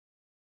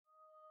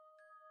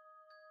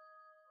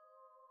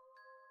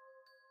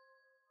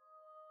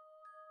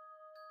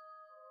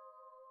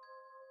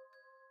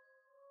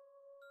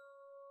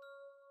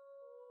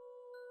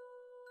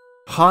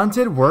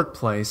Haunted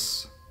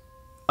workplace.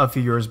 A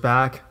few years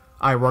back,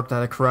 I worked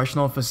at a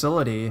correctional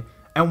facility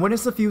and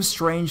witnessed a few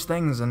strange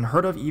things and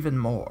heard of even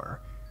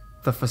more.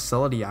 The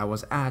facility I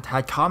was at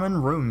had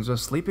common rooms with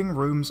sleeping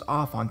rooms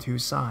off on two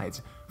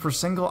sides for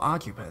single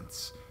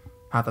occupants.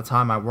 At the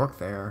time I worked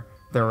there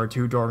were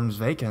 2 dorms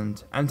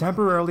vacant, and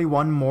temporarily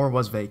one more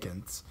was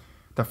vacant.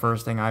 The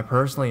first thing I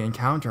personally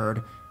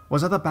encountered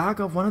was at the back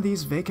of one of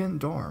these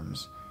vacant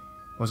dorms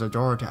was a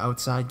door to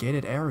outside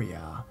gated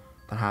area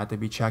that had to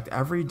be checked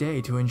every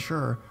day to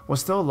ensure was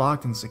still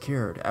locked and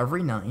secured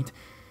every night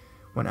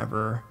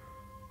whenever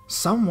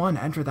someone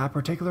entered that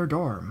particular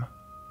dorm.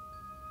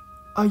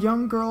 A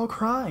young girl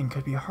crying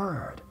could be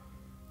heard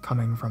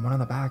coming from one of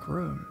the back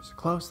rooms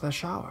close to the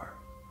shower,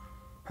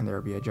 and there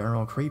would be a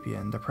general creepy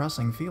and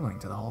depressing feeling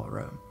to the whole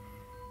room.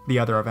 The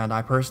other event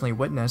I personally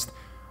witnessed,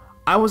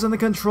 I was in the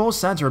control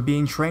center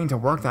being trained to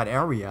work that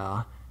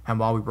area, and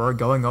while we were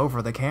going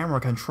over the camera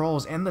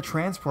controls in the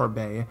transport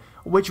bay,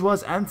 which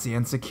was empty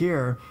and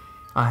secure,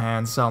 a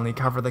hand suddenly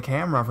covered the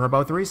camera for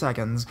about 3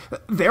 seconds.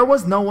 There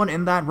was no one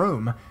in that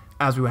room,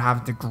 as we would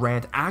have to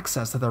grant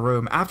access to the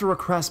room after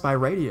request by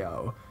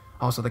radio.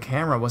 Also, the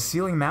camera was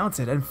ceiling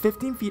mounted and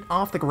 15 feet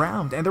off the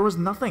ground, and there was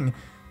nothing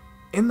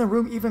in the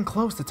room even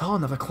close to tall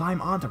enough to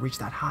climb on to reach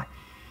that high.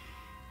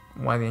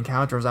 One of the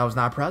encounters I was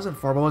not present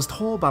for but was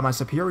told by my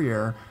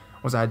superior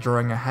was that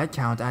during a head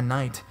count at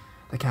night,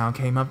 the count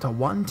came up to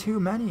 1 too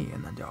many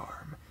in the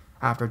dorm.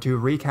 After 2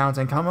 recounts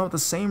and coming up with the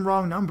same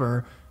wrong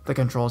number, the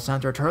control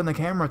center turned the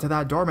camera to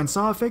that dorm and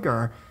saw a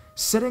figure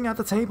sitting at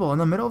the table in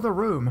the middle of the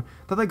room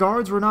that the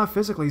guards were not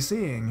physically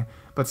seeing,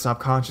 but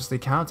subconsciously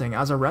counting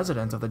as a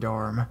resident of the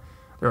dorm.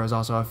 There was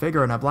also a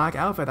figure in a black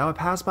outfit that would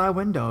pass by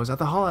windows at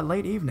the hall at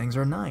late evenings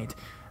or night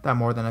that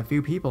more than a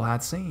few people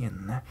had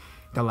seen.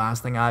 The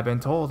last thing I had been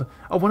told,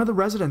 one of the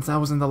residents that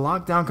was in the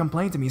lockdown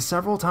complained to me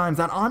several times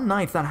that on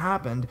nights that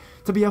happened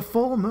to be a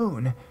full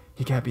moon,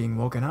 he kept being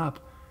woken up,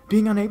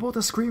 being unable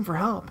to scream for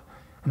help,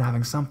 and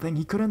having something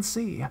he couldn't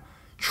see,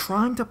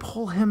 trying to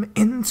pull him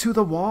into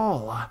the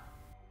wall.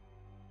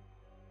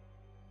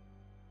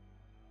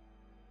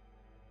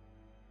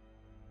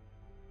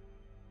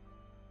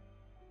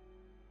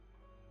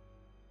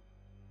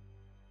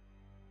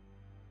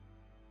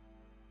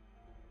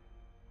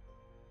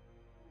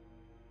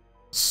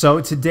 So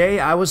today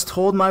I was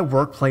told my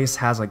workplace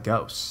has a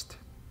ghost.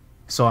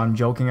 So I'm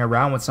joking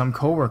around with some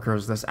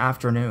coworkers this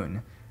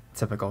afternoon.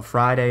 Typical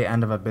Friday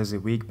end of a busy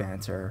week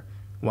banter.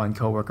 One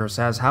coworker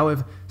says how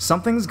if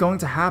something's going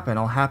to happen,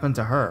 it'll happen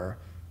to her.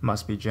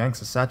 Must be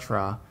jinx,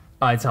 etc.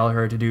 I tell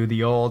her to do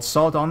the old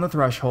salt on the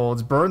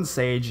thresholds, burn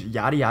sage,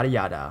 yada yada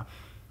yada.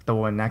 The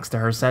one next to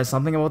her says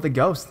something about the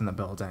ghost in the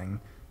building.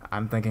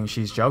 I'm thinking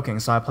she's joking,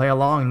 so I play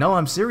along. No,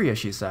 I'm serious,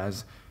 she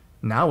says.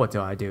 Now what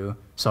do I do?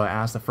 So I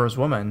ask the first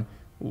woman,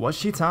 what's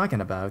she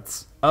talking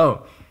about?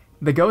 Oh,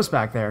 the ghost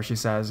back there, she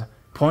says,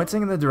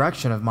 pointing in the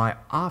direction of my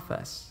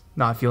office.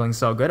 Not feeling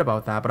so good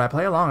about that, but I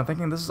play along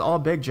thinking this is all a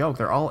big joke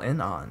they're all in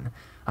on.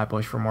 I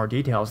push for more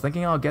details,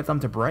 thinking I'll get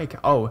them to break.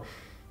 Oh,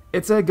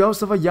 it's a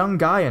ghost of a young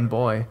guy and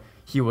boy.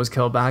 He was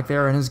killed back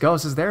there and his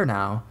ghost is there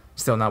now.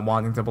 Still not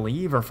wanting to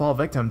believe or fall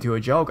victim to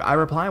a joke, I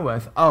reply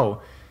with,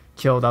 oh,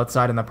 killed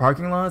outside in the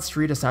parking lot,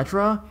 street,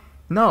 etc.?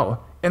 No,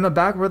 in the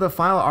back where the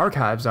file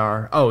archives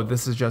are. Oh,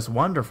 this is just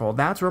wonderful.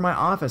 That's where my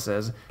office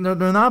is. They're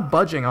not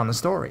budging on the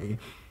story.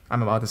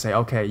 I'm about to say,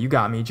 okay, you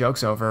got me,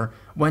 joke's over,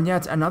 when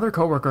yet another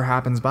coworker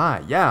happens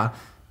by. Yeah,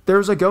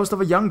 there's a ghost of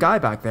a young guy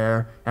back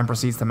there, and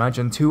proceeds to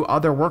mention 2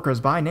 other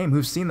workers by name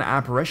who've seen the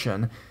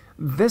apparition.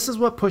 This is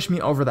what pushed me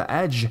over the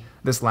edge.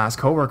 This last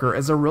coworker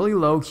is a really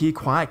low-key,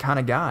 quiet kind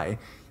of guy.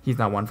 He's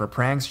not one for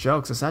pranks,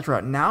 jokes,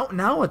 etc. Now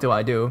what do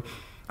I do?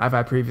 I've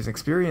had previous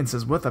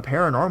experiences with the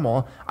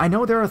paranormal. I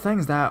know there are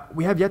things that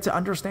we have yet to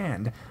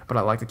understand, but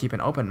I like to keep an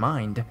open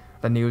mind.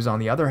 The news, on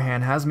the other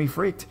hand, has me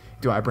freaked.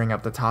 Do I bring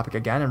up the topic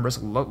again and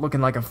risk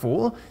looking like a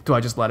fool? Do I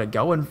just let it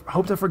go and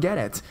hope to forget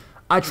it?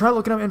 I try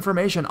looking up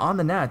information on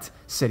the net,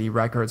 city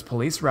records,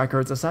 police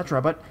records,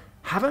 etc., but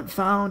haven't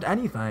found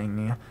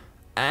anything.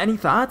 Any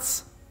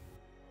thoughts?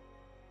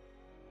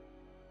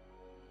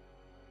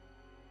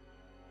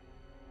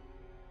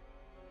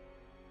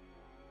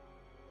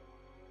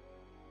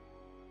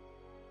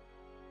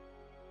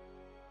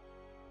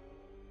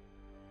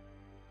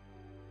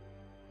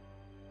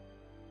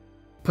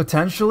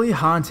 Potentially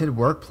haunted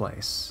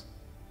workplace.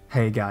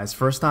 Hey guys,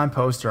 first time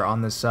poster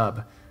on this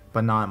sub,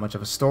 but not much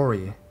of a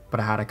story. But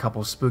I had a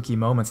couple spooky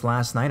moments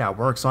last night at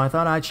work, so I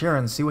thought I'd share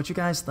and see what you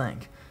guys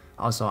think.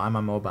 Also, I'm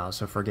a mobile,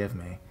 so forgive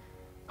me.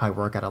 I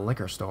work at a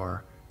liquor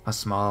store. A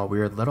small,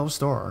 weird little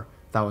store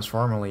that was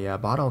formerly a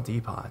bottle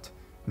depot.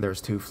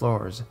 There's 2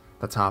 floors,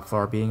 the top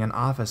floor being an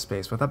office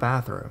space with a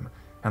bathroom,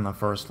 and the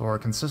first floor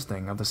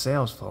consisting of the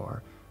sales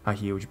floor, a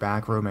huge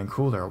back room and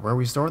cooler where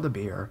we store the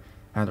beer,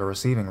 and a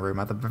receiving room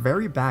at the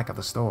very back of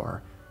the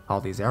store. All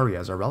these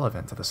areas are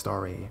relevant to the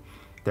story.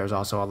 There's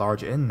also a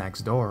large inn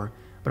next door,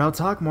 but I'll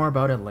talk more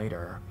about it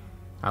later.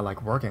 I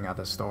like working at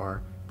the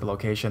store. The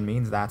location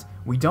means that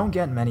we don't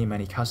get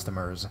many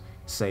customers,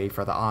 save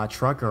for the odd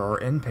trucker or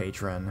inn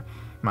patron.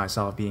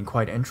 Myself being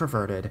quite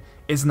introverted,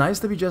 it's nice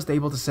to be just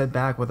able to sit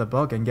back with a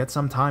book and get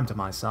some time to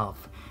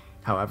myself.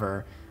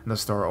 However, the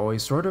store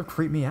always sort of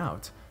creeped me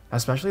out,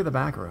 especially the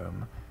back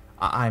room.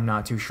 I'm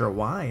not too sure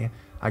why.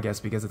 I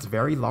guess because it's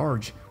very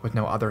large, with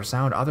no other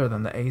sound other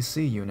than the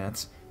AC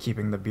units,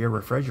 keeping the beer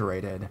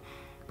refrigerated.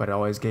 But it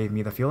always gave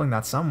me the feeling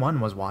that someone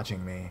was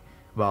watching me.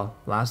 Well,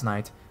 last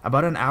night,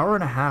 about an hour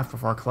and a half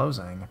before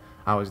closing,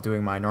 I was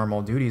doing my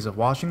normal duties of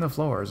washing the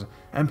floors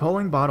and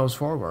pulling bottles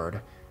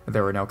forward.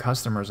 There were no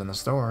customers in the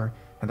store,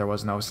 and there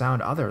was no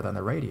sound other than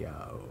the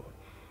radio.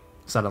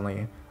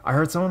 Suddenly, I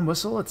heard someone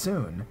whistle a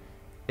tune.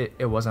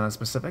 It wasn't a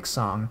specific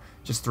song,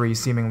 just 3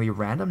 seemingly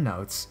random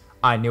notes.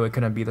 I knew it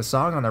couldn't be the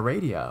song on the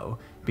radio,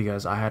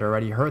 because I had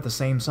already heard the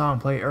same song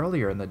play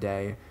earlier in the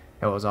day.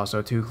 It was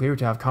also too clear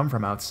to have come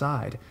from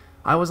outside.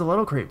 I was a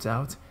little creeped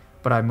out,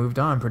 but I moved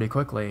on pretty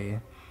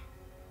quickly.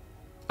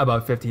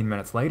 About 15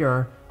 minutes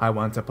later, I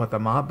went to put the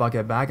mop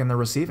bucket back in the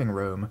receiving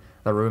room,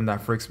 the room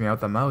that freaks me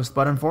out the most,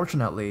 but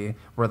unfortunately,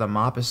 where the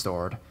mop is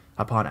stored.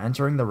 Upon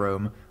entering the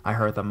room, I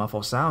heard the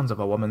muffled sounds of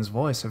a woman's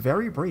voice,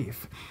 very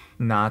brief.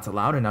 Not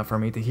loud enough for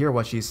me to hear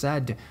what she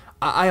said.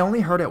 I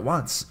only heard it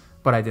once,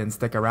 but I didn't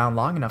stick around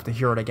long enough to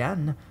hear it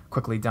again,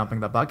 quickly dumping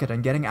the bucket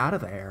and getting out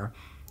of there.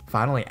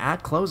 Finally,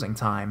 at closing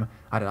time,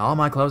 I did all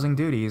my closing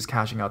duties,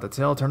 cashing out the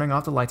till, turning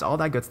off the lights, all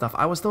that good stuff.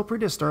 I was still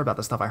pretty disturbed about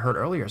the stuff I heard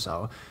earlier,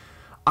 so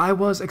I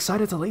was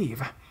excited to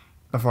leave.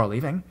 Before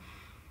leaving,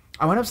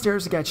 I went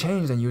upstairs to get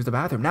changed and use the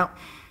bathroom. Now,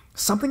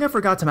 something I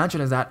forgot to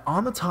mention is that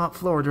on the top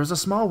floor, there's a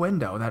small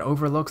window that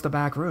overlooks the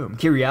back room.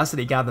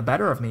 Curiosity got the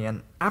better of me,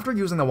 and after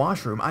using the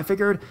washroom, I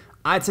figured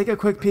I'd take a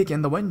quick peek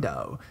in the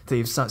window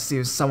to see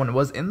if someone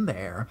was in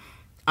there.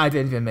 I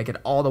didn't even make it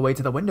all the way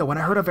to the window when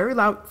I heard a very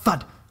loud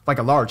thud, like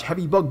a large,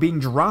 heavy book being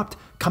dropped,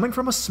 coming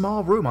from a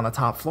small room on the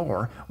top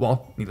floor.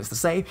 Well, needless to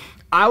say,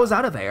 I was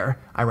out of there.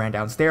 I ran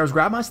downstairs,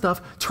 grabbed my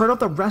stuff, turned off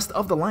the rest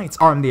of the lights,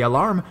 armed the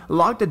alarm,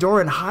 locked the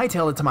door, and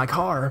hightailed it to my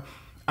car.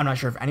 I'm not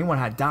sure if anyone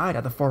had died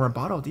at the former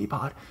bottle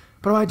depot,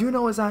 but what I do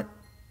know is that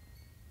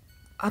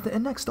at the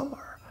inn next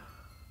door,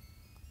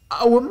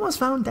 a woman was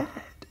found dead,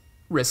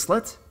 wrist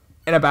slit,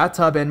 in a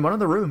bathtub in one of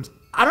the rooms.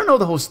 I don't know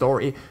the whole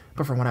story,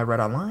 but from what I read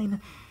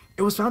online,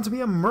 it was found to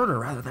be a murder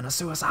rather than a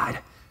suicide.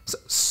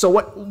 So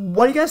what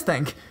do you guys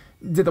think?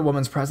 Did the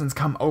woman's presence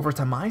come over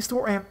to my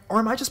store, or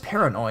am I just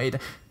paranoid?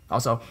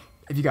 Also,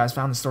 if you guys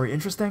found the story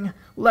interesting,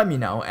 let me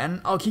know,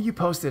 and I'll keep you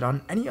posted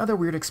on any other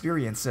weird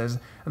experiences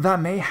that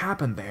may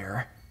happen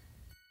there.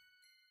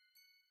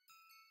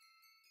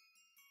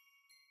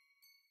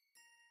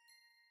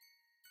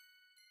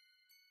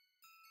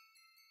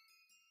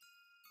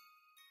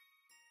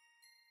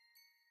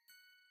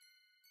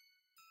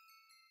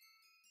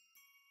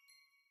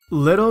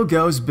 Little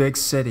Goes Big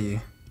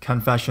City.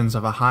 Confessions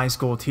of a High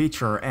School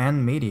Teacher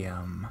and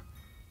Medium.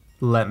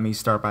 Let me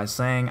start by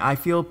saying I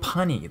feel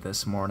punny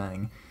this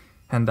morning,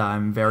 and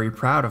I'm very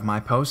proud of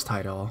my post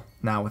title.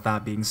 Now with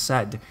that being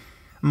said,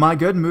 my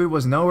good mood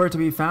was nowhere to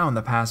be found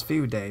the past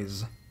few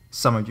days.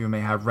 Some of you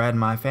may have read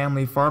my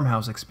family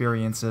farmhouse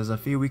experiences a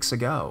few weeks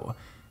ago.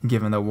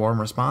 Given the warm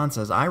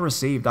responses I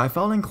received, I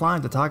felt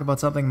inclined to talk about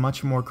something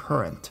much more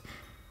current.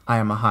 I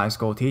am a high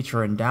school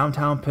teacher in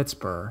downtown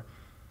Pittsburgh.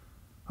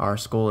 Our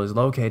school is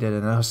located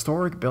in a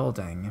historic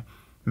building.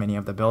 Many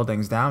of the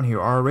buildings down here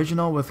are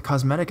original with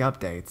cosmetic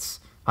updates.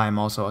 I am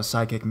also a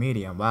psychic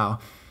medium. Wow,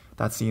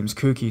 that seems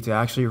kooky to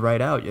actually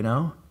write out, you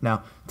know?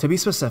 Now, to be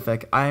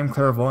specific, I am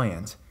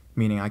clairvoyant,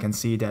 meaning I can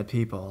see dead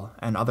people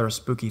and other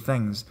spooky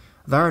things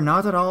that are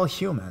not at all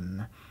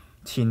human.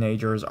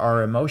 Teenagers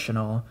are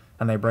emotional,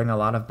 and they bring a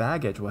lot of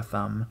baggage with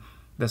them.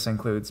 This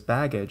includes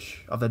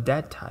baggage of the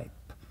dead type.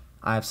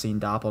 I have seen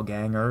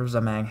doppelgangers,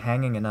 a man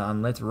hanging in an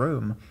unlit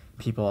room,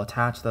 people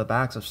attached to the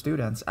backs of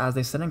students as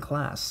they sit in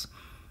class.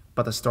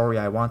 But the story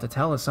I want to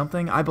tell is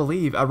something I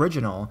believe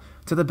original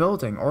to the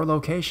building or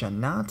location,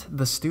 not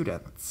the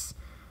students.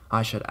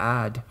 I should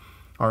add,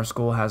 our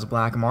school has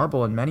black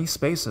marble in many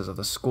spaces of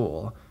the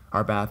school.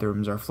 Our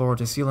bathrooms are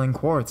floor-to-ceiling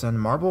quartz and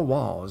marble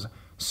walls,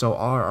 so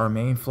are our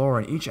main floor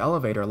and each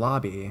elevator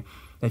lobby.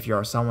 If you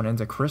are someone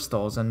into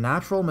crystals and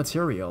natural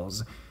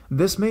materials,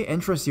 this may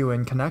interest you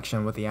in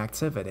connection with the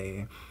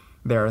activity.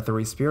 There are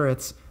 3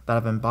 spirits that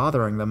have been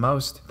bothering the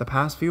most the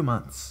past few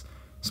months.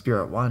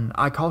 Spirit 1,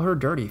 I call her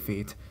Dirty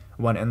Feet.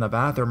 When in the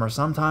bathroom or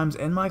sometimes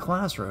in my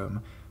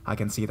classroom, I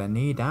can see the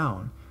knee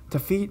down to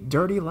feet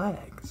dirty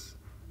legs.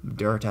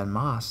 Dirt and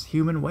moss,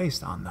 human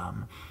waste on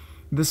them.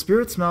 The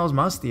spirit smells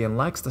musty and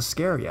likes to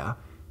scare ya.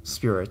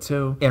 Spirit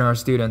 2, in our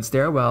student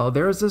stairwell,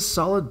 there is this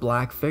solid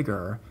black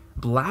figure,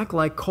 black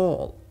like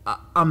coal,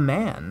 a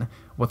man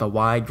with a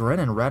wide grin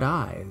and red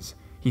eyes.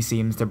 He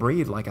seems to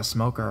breathe like a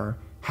smoker,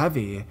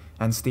 heavy,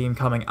 and steam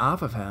coming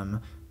off of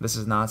him. This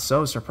is not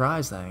so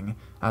surprising,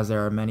 as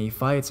there are many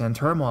fights and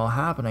turmoil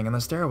happening in the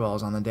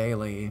stairwells on the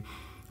daily.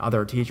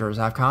 Other teachers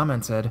have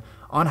commented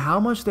on how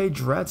much they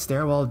dread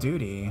stairwell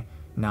duty,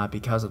 not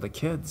because of the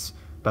kids,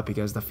 but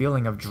because the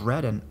feeling of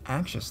dread and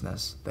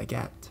anxiousness they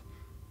get.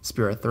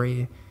 Spirit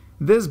 3,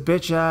 this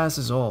bitch ass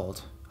is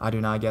old. I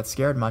do not get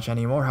scared much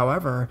anymore,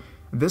 however,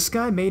 This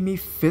guy made me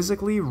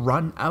physically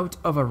run out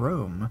of a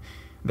room.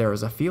 There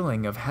is a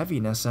feeling of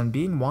heaviness and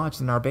being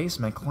watched in our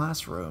basement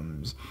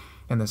classrooms.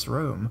 In this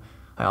room,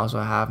 I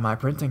also have my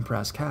printing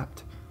press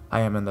kept.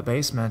 I am in the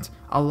basement,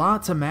 a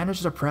lot to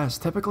manage the press,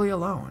 typically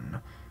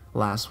alone.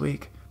 Last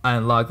week, I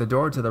unlocked the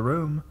door to the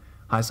room.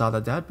 I saw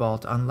the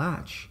deadbolt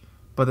unlatch,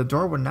 but the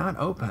door would not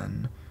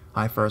open.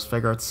 I first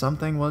figured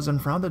something was in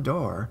front of the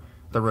door.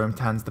 The room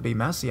tends to be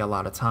messy a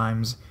lot of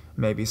times.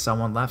 Maybe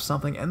someone left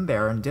something in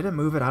there and didn't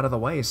move it out of the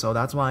way, so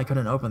that's why I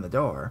couldn't open the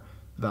door.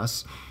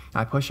 Thus,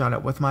 I pushed on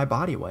it with my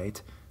body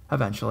weight.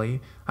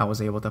 Eventually, I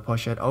was able to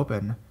push it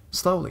open,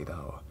 slowly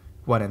though.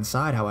 Went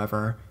inside,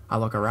 however, I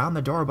look around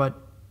the door, but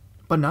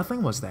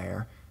nothing was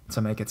there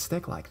to make it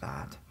stick like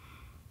that.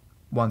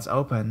 Once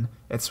open,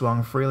 it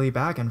swung freely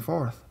back and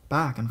forth,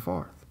 back and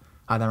forth.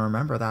 I then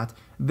remember that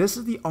this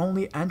is the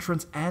only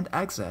entrance and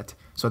exit,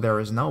 so there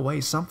is no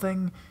way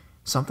something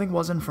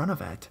was in front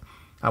of it.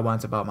 I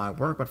went about my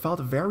work, but felt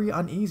very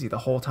uneasy the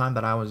whole time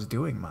that I was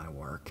doing my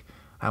work.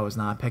 I was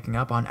not picking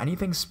up on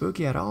anything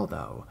spooky at all,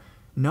 though.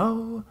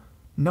 No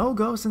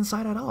ghosts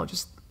inside at all.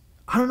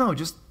 I don't know,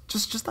 just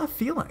that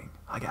feeling,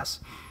 I guess.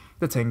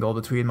 The tingle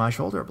between my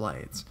shoulder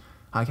blades.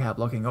 I kept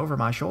looking over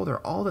my shoulder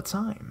all the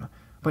time,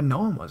 but no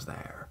one was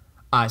there.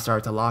 I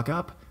started to lock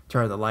up,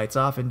 turned the lights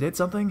off, and did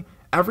something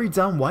every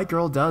dumb white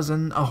girl does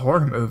in a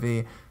horror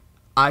movie.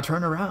 I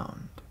turned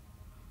around.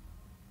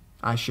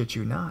 I shit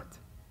you not.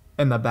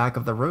 In the back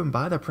of the room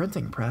by the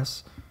printing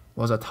press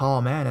was a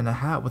tall man in a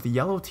hat with a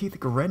yellow teeth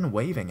grin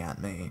waving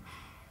at me.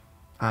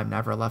 I've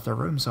never left a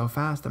room so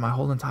fast in my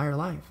whole entire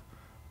life.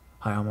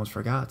 I almost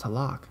forgot to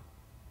lock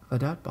the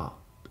deadbolt.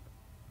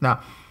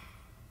 Now,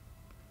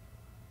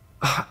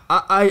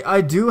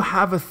 I do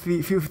have a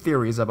few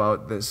theories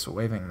about this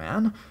waving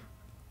man.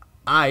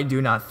 I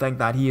do not think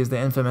that he is the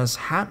infamous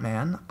Hat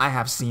Man. I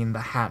have seen the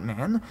Hat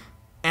Man,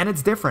 and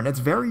it's different. It's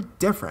very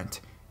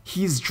different.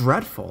 He's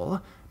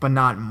dreadful, but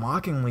not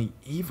mockingly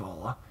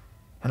evil.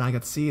 And I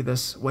could see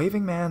this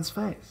waving man's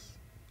face.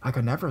 I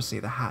could never see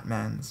the Hat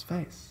Man's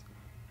face.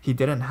 He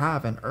didn't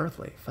have an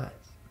earthly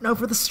face. Now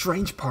for the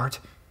strange part,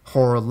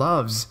 horror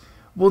loves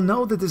will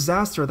know the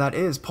disaster that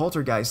is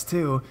Poltergeist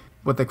 2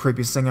 with the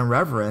creepy singing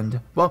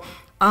reverend. Well,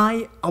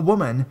 I, a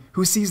woman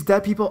who sees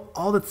dead people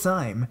all the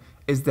time,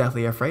 is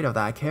deathly afraid of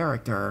that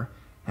character.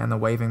 And the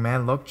waving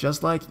man looked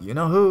just like, you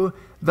know who,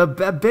 the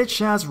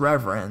bitch-ass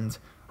reverend.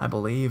 I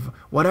believe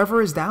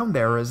whatever is down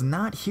there is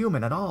not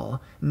human at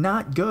all,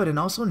 not good, and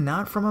also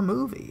not from a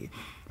movie,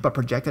 but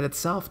projected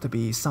itself to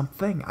be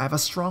something I have a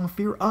strong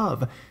fear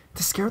of,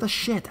 to scare the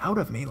shit out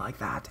of me like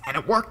that. And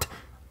it worked.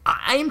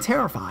 I am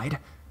terrified.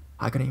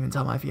 I couldn't even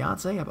tell my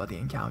fiancé about the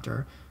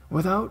encounter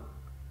without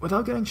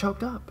getting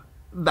choked up.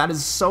 That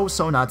is so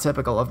not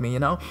typical of me, you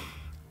know?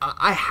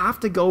 I have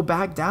to go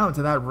back down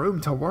to that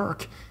room to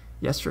work.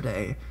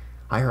 Yesterday,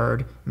 I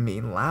heard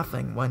mean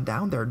laughing went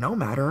down there no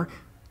matter.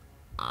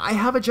 I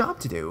have a job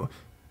to do,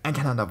 and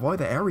cannot avoid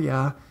the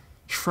area,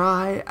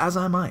 try as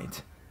I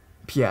might.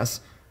 P.S.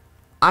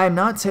 I am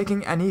not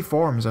taking any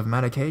forms of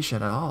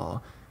medication at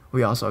all.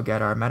 We also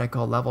get our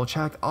medical level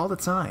checked all the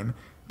time,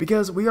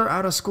 because we are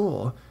out of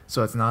school,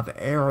 so it's not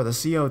the air or the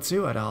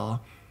CO2 at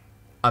all.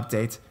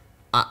 Update.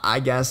 I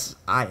guess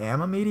I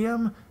am a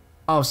medium?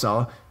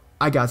 Also,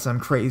 I got some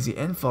crazy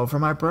info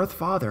from my birth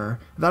father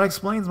that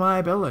explains my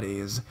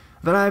abilities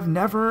that I've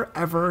never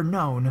ever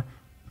known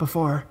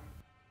before.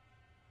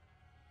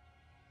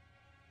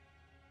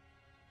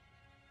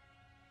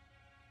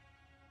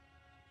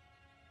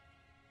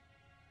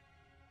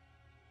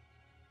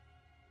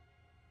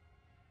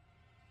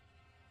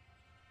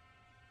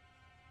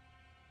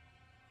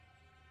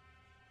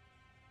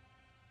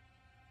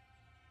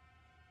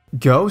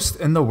 Ghost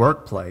in the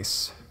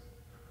workplace.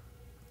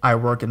 I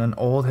work in an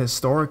old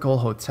historical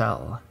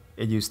hotel.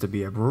 It used to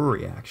be a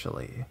brewery,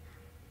 actually.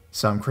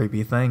 Some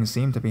creepy things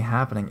seem to be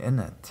happening in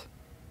it.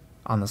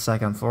 On the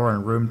second floor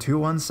in room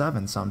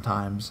 217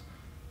 sometimes,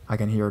 I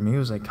can hear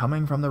music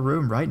coming from the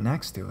room right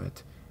next to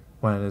it,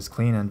 when it is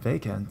clean and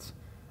vacant,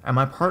 and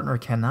my partner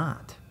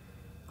cannot.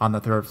 On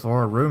the third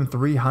floor, room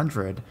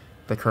 300,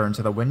 the curtain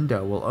to the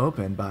window will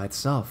open by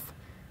itself,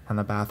 and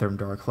the bathroom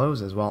door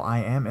closes while I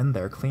am in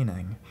there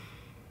cleaning.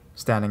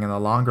 Standing in the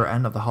longer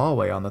end of the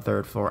hallway on the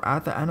third floor,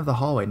 at the end of the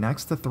hallway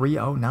next to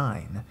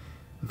 309,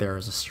 there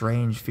is a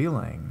strange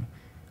feeling,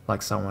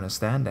 like someone is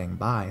standing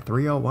by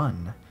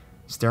 301,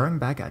 staring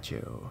back at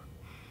you.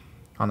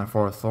 On the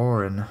fourth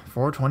floor in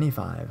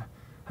 425,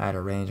 I had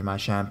arranged my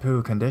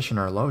shampoo,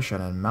 conditioner,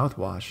 lotion, and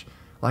mouthwash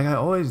like I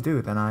always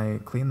do, then I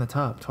cleaned the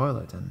tub,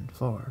 toilet, and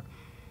floor.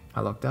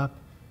 I looked up,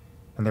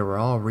 and they were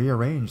all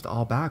rearranged,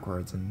 all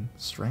backwards and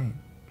strange.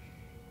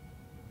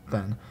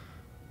 Then,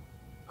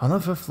 on the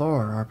fifth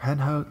floor, our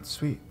penthouse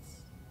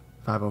suites,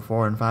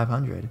 504 and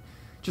 500,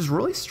 just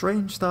really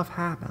strange stuff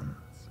happens.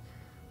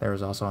 There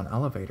is also an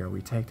elevator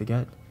we take to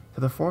get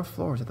to the fourth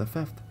floor to the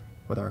fifth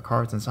with our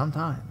carts, and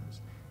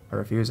sometimes it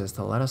refuses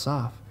to let us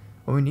off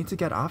when we need to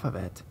get off of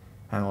it,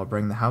 and will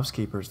bring the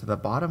housekeepers to the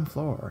bottom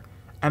floor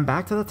and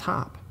back to the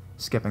top,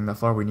 skipping the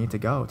floor we need to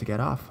go to get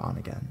off on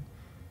again.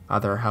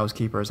 Other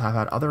housekeepers have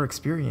had other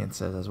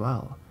experiences as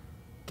well.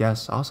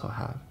 Guests also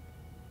have.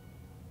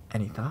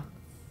 Any thoughts?